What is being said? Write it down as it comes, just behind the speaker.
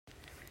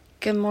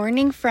Good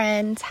morning,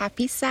 friends.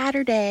 Happy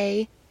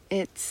Saturday.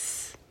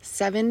 It's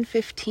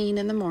 7:15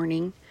 in the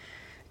morning,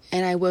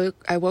 and I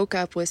woke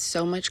up with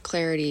so much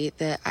clarity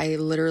that I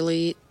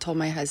literally told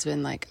my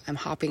husband, I'm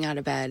hopping out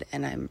of bed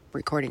and I'm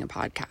recording a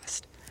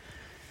podcast.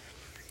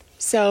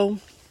 So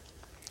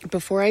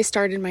before I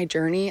started my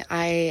journey,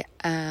 I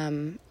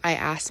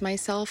asked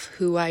myself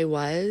who I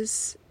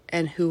was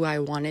and who I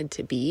wanted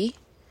to be.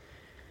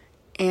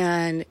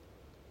 And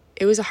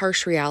it was a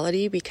harsh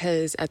reality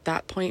because at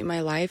that point in my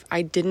life,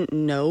 I didn't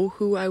know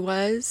who I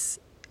was.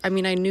 I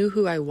mean, I knew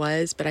who I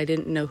was, but I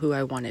didn't know who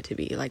I wanted to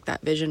be.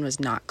 That vision was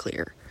not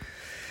clear.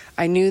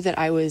 I knew that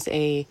I was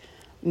a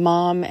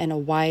mom and a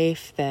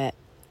wife that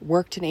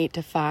worked an 8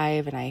 to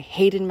 5, and I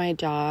hated my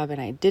job, and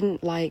I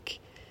didn't like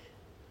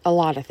a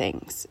lot of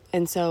things.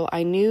 And so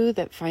I knew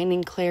that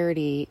finding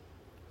clarity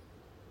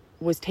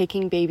was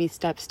taking baby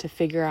steps to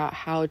figure out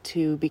how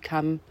to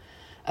become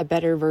a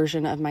better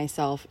version of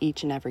myself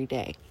each and every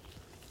day.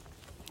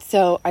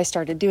 So I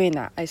started doing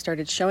that. I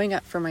started showing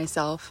up for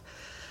myself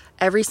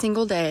every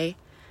single day.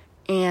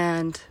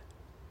 And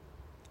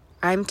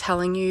I'm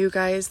telling you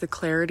guys, the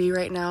clarity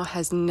right now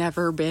has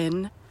never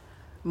been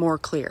more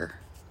clear.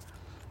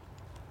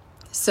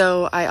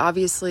 So I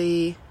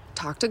obviously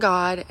talked to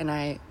God, and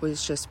I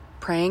was just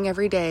praying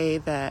every day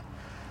that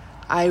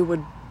I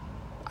would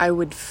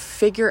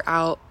figure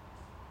out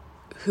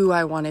who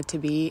I wanted to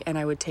be, and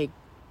I would take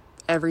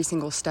every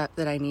single step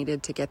that I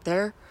needed to get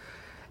there.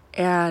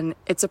 And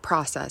it's a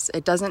process.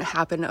 It doesn't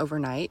happen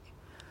overnight.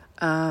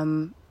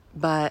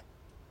 But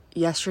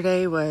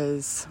yesterday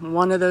was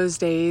one of those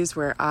days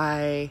where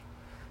I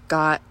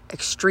got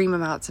extreme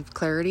amounts of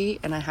clarity,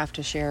 and I have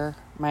to share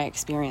my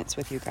experience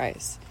with you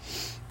guys.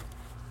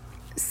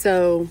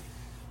 So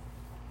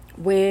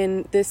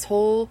when this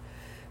whole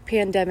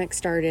pandemic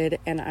started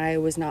and I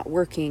was not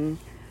working,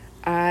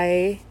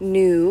 I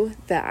knew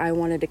that I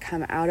wanted to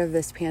come out of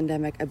this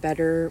pandemic a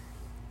better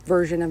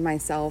version of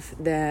myself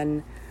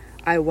than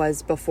I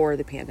was before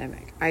the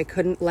pandemic. I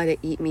couldn't let it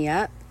eat me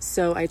up,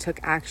 so I took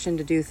action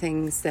to do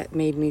things that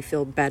made me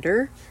feel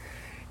better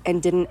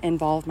and didn't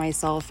involve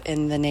myself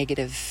in the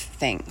negative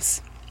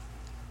things.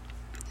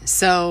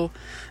 So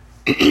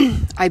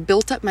I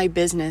built up my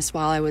business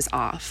while I was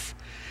off,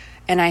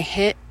 and I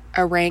hit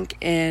a rank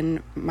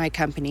in my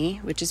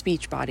company, which is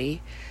Beachbody,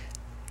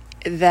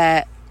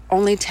 that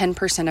only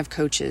 10% of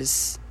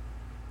coaches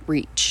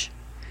reach.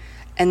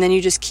 And then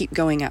you just keep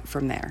going up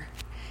from there.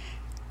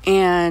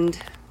 And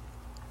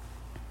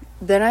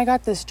then I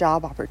got this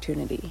job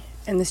opportunity.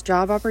 And this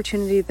job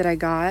opportunity that I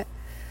got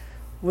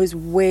was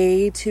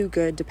way too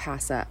good to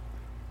pass up.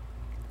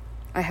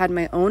 I had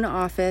my own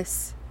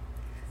office.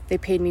 They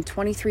paid me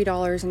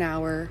 $23 an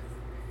hour.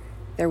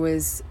 There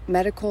was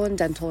medical and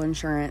dental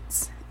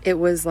insurance. It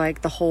was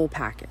like the whole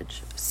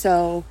package.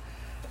 So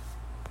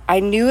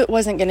I knew it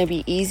wasn't going to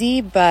be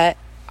easy, but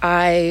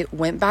I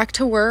went back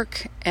to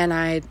work and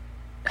I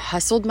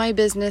hustled my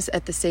business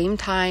at the same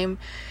time,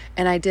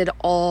 and I did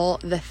all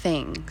the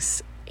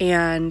things.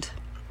 And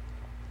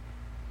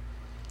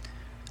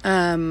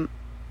when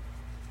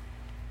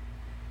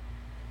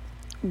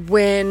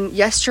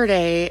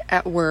yesterday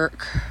at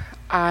work,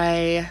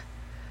 I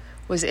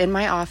was in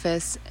my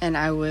office and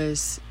I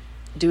was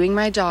doing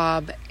my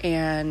job,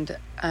 and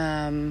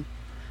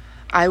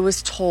I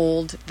was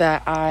told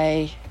that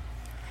I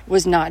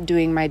was not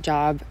doing my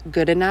job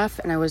good enough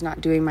and I was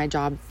not doing my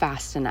job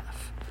fast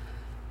enough.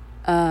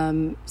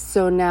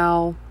 So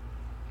now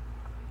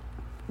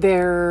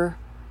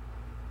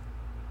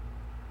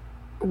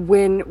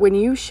when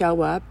you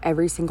show up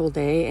every single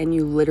day and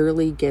you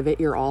literally give it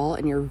your all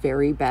and your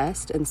very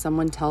best, and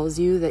someone tells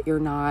you that you're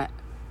not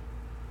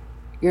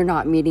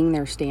meeting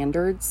their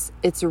standards,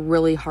 it's a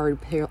really hard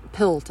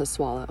pill to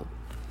swallow.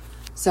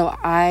 So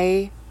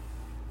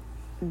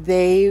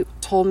they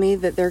told me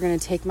that they're going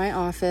to take my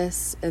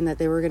office and that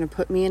they were going to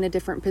put me in a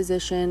different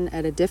position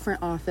at a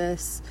different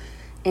office,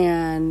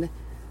 and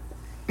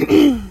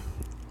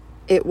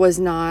it was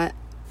not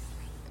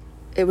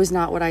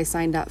what I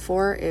signed up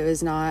for. It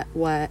was not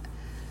what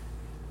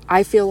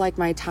I feel like.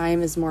 My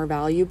time is more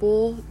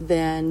valuable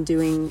than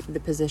doing the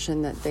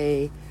position that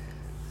they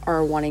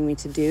are wanting me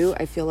to do.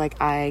 I feel like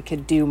I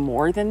could do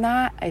more than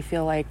that. I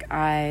feel like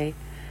I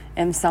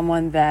am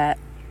someone that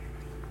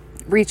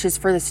reaches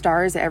for the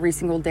stars every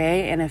single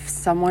day. And if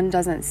someone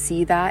doesn't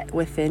see that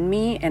within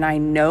me, and I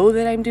know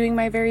that I'm doing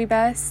my very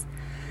best,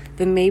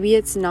 then maybe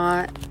it's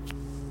not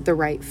the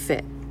right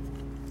fit.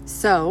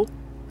 So,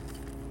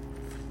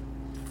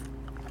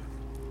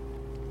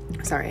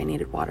 sorry, I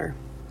needed water.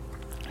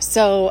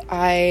 So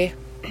I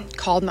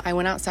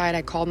went outside,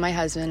 I called my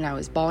husband, and I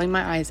was bawling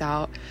my eyes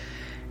out,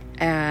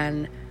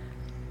 and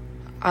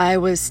I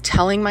was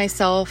telling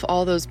myself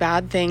all those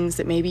bad things,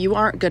 that maybe you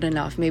aren't good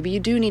enough, maybe you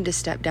do need to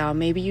step down,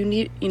 maybe you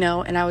need,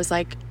 and I was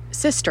like,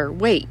 sister,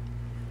 wait,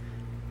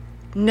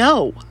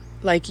 no,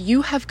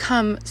 you have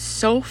come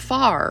so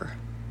far.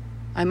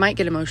 I might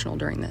get emotional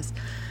during this.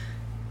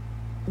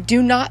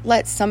 Do not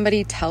let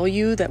somebody tell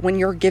you that when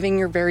you're giving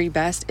your very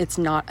best, it's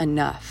not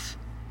enough.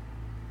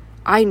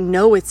 I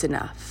know it's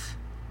enough.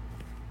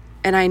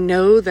 And I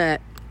know that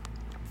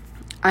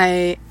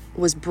I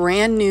was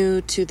brand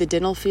new to the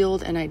dental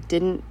field, and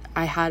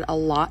I had a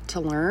lot to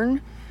learn,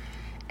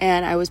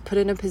 and I was put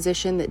in a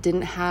position that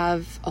didn't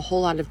have a whole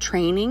lot of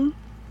training.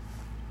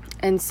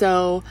 And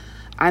so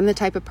I'm the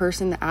type of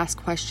person that asks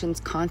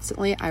questions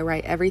constantly. I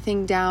write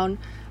everything down.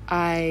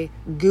 I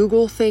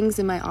Google things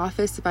in my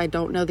office. If I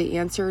don't know the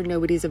answer,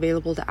 nobody's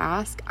available to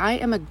ask. I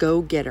am a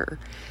go-getter,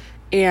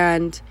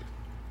 and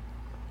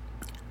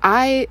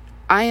I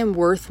am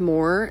worth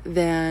more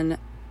than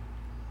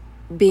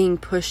being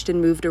pushed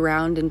and moved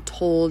around and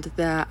told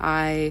that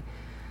I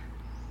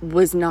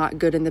was not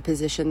good in the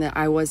position, that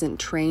I wasn't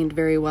trained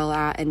very well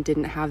at, and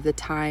didn't have the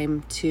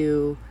time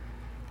to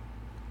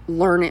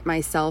learn it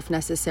myself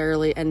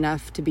necessarily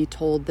enough to be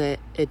told that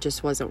it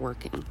just wasn't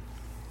working.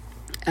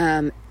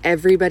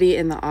 Everybody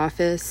in the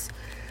office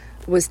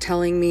was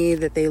telling me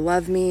that they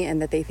love me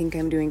and that they think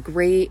I'm doing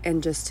great.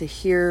 And just to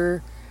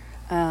hear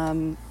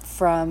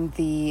from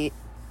the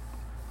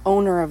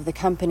owner of the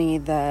company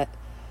that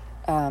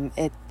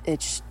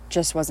it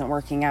just wasn't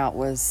working out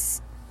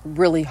was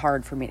really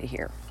hard for me to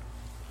hear.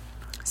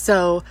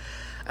 So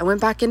I went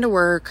back into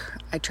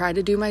work. I tried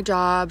to do my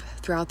job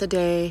throughout the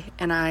day,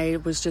 and I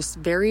was just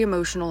very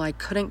emotional. I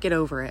couldn't get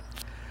over it.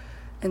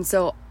 And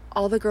so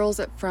all the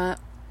girls up front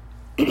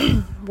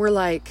were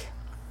like,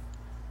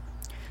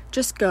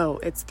 just go.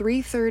 It's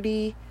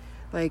 3:30.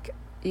 Like,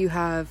 you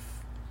have,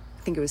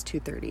 I think it was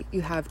 2:30.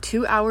 You have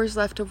 2 hours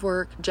left of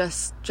work.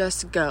 Just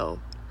go.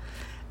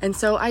 And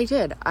so I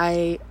did.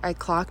 I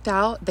clocked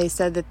out. They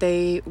said that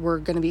they were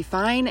going to be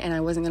fine and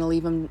I wasn't going to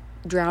leave them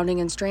drowning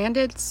and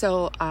stranded.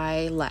 So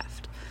I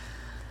left.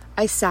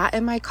 I sat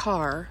in my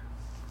car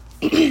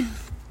in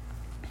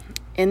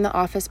the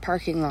office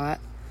parking lot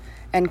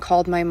and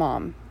called my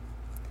mom.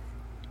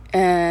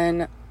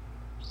 And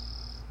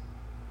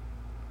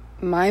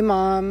my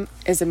mom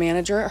is a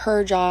manager at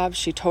her job.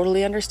 She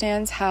totally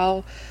understands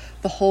how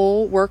the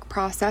whole work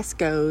process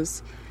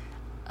goes.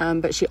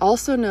 But she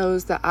also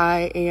knows that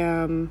I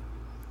am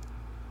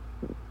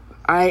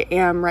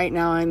right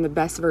now, I'm the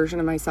best version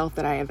of myself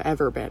that I have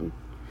ever been.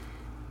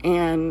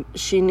 And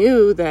she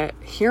knew that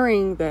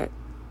hearing that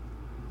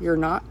you're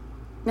not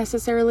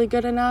necessarily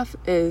good enough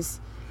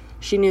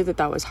she knew that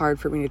was hard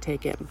for me to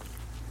take in.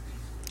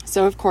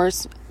 So of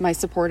course, my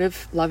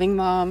supportive, loving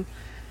mom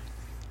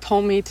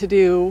told me to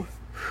do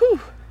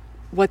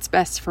what's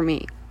best for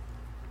me.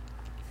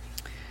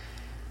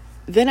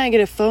 Then I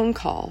get a phone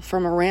call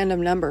from a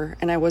random number,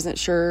 and I wasn't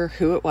sure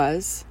who it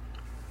was.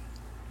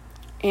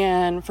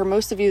 And for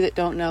most of you that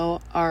don't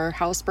know, our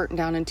house burnt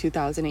down in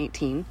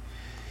 2018,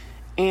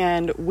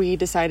 and we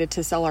decided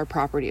to sell our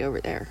property over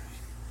there.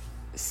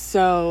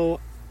 So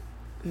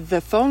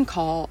the phone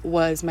call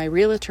was my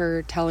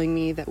realtor telling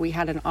me that we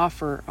had an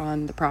offer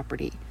on the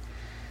property.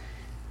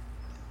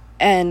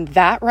 And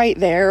that right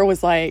there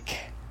was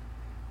like,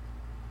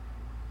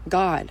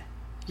 God,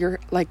 you're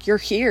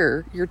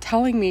here. You're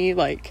telling me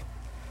like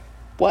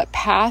what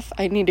path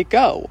I need to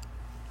go.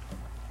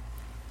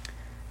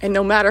 And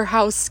no matter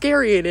how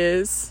scary it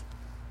is,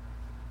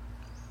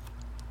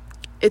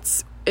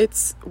 it's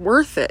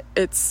worth it.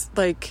 It's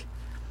like,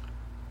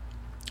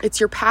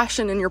 it's your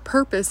passion and your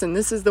purpose, and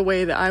this is the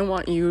way that I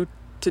want you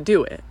to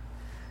do it.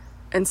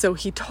 And so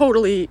he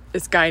totally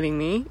is guiding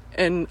me,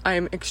 and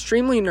I'm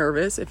extremely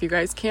nervous, if you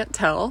guys can't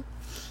tell,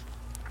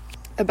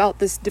 about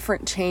this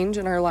different change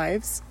in our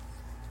lives.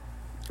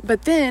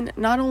 But then,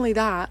 not only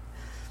that,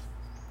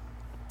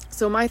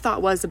 so my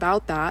thought was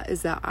about that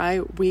is that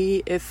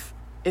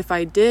if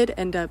I did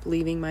end up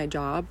leaving my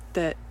job,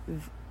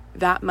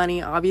 that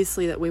money,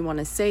 obviously, that we want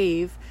to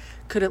save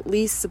could at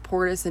least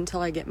support us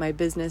until I get my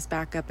business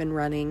back up and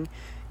running.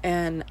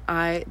 And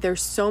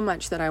there's so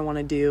much that I want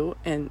to do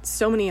and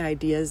so many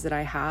ideas that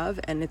I have,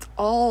 and it's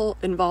all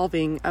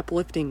involving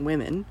uplifting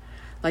women.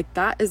 Like,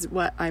 that is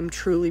what I'm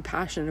truly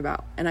passionate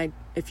about. And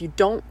if you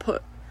don't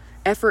put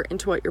effort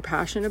into what you're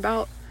passionate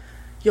about,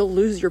 you'll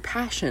lose your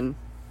passion.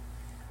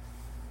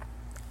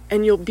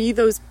 And you'll be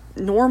those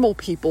normal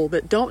people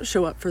that don't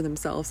show up for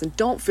themselves and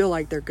don't feel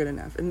like they're good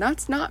enough. And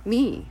that's not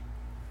me.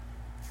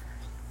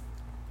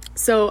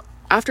 So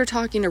after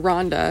talking to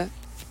Rhonda,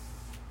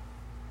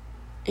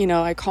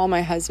 I call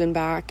my husband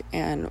back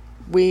and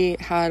we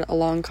had a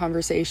long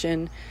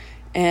conversation.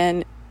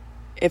 And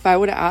if I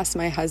would have asked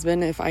my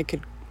husband if I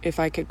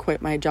could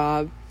quit my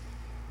job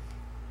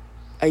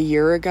a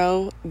year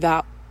ago,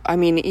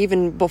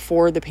 even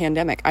before the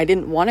pandemic, I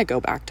didn't want to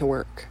go back to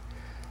work,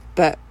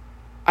 but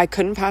I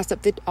couldn't pass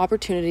up the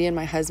opportunity. And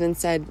my husband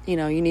said, you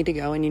need to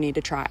go and you need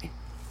to try.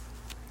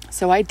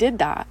 So I did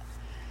that.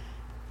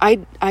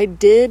 I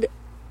did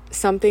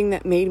something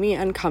that made me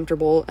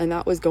uncomfortable, and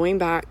that was going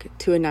back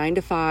to a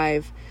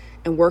 9-to-5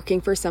 and working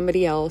for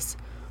somebody else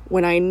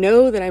when I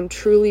know that I'm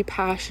truly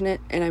passionate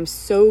and I'm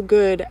so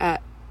good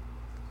at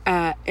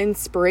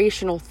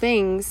inspirational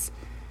things,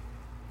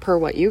 per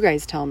what you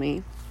guys tell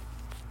me,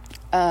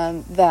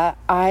 that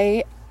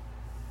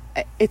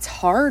it's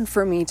hard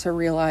for me to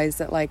realize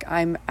that like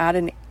I'm at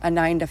a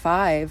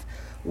 9-to-5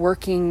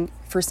 working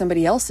for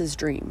somebody else's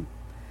dream.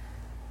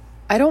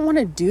 I don't want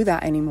to do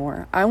that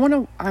anymore. I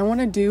want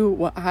to do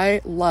what I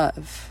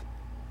love.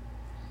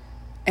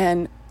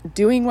 And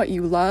doing what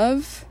you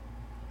love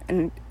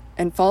and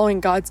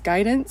following God's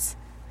guidance,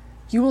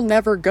 you will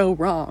never go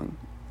wrong.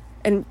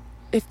 And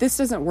if this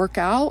doesn't work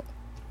out,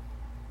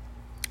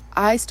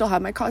 I still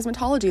have my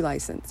cosmetology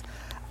license.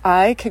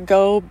 I could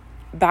go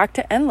back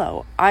to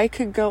Enlo.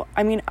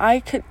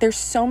 There's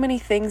so many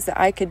things that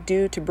I could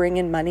do to bring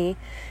in money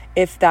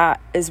if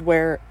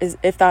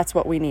that's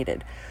what we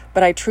needed.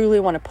 But I truly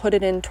want to put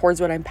it in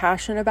towards what I'm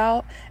passionate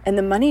about, and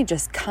the money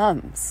just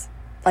comes.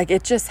 Like,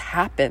 it just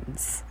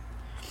happens.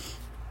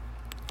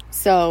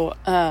 So,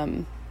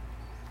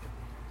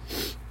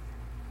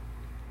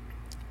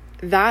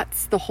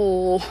 that's the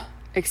whole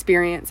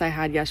experience I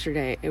had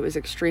yesterday. It was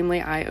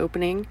extremely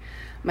eye-opening.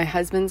 My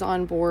husband's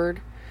on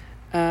board.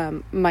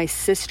 My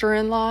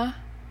sister-in-law,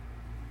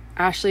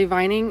 Ashley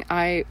Vining,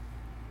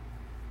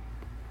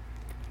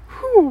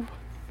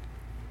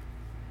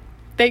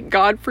 thank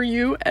God for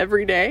you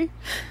every day.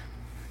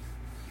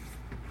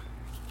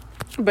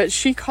 But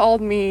she called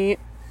me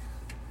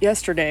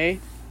yesterday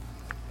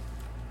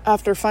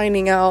after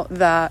finding out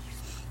that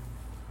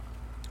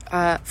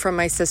from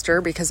my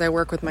sister, because I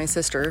work with my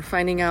sister,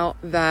 finding out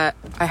that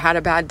I had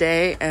a bad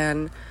day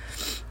and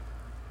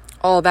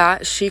all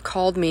that. She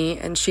called me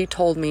and she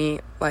told me,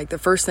 like, the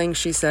first thing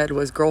she said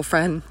was,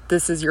 "Girlfriend,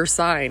 this is your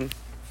sign."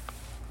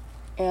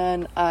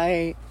 And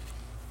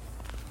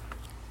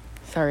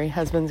sorry,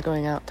 husband's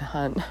going out to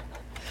hunt.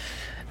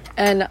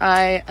 And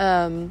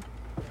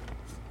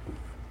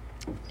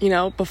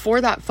before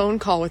that phone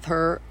call with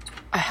her,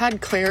 I had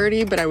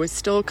clarity, but I was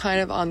still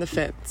kind of on the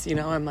fence.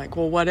 I'm like,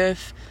 well, what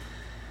if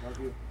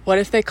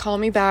they call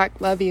me back?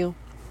 Love you.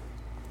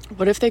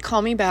 What if they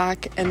call me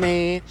back and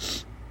they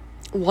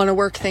want to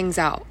work things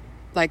out?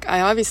 Like, I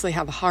obviously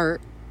have a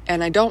heart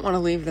and I don't want to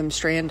leave them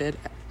stranded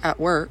at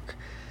work,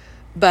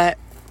 but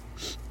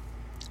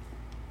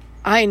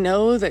I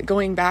know that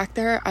going back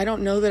there, I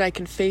don't know that I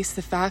can face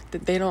the fact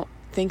that they don't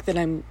think that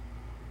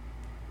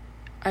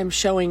I'm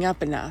showing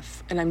up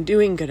enough and I'm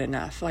doing good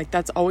enough. Like,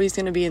 that's always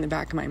going to be in the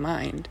back of my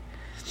mind.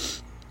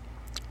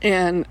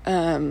 And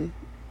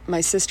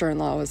my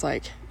sister-in-law was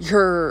like,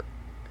 you're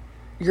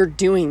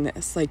doing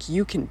this. Like,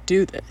 you can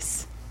do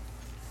this.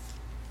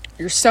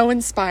 You're so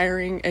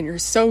inspiring and you're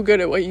so good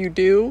at what you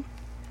do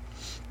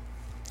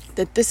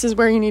that this is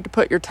where you need to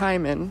put your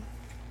time in.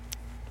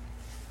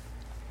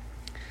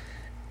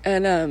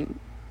 And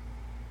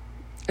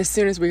as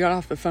soon as we got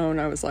off the phone,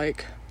 I was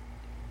like,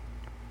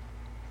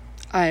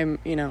 I'm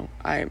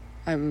going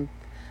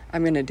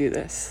to do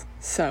this.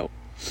 So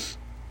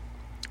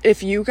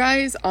if you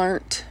guys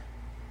aren't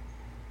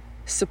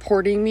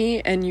supporting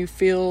me and you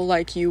feel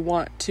like you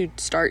want to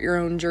start your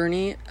own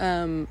journey,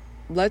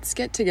 let's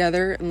get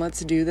together and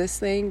let's do this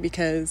thing,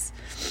 because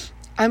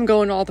I'm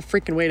going all the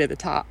freaking way to the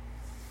top.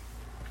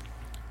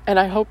 And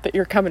I hope that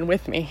you're coming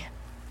with me.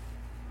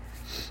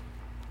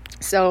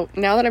 So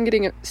now that I'm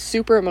getting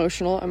super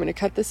emotional, I'm going to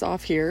cut this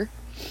off here.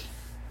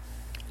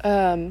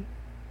 I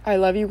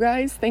love you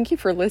guys. Thank you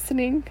for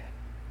listening.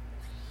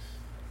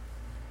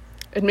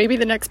 And maybe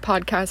the next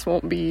podcast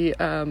won't be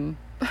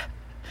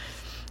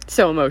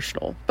so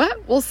emotional,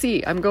 but we'll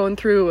see. I'm going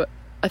through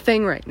a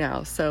thing right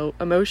now. So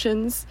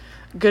emotions,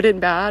 good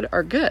and bad,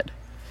 are good.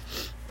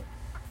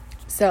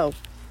 So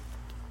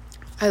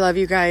I love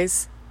you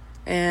guys,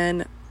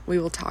 and we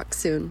will talk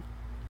soon.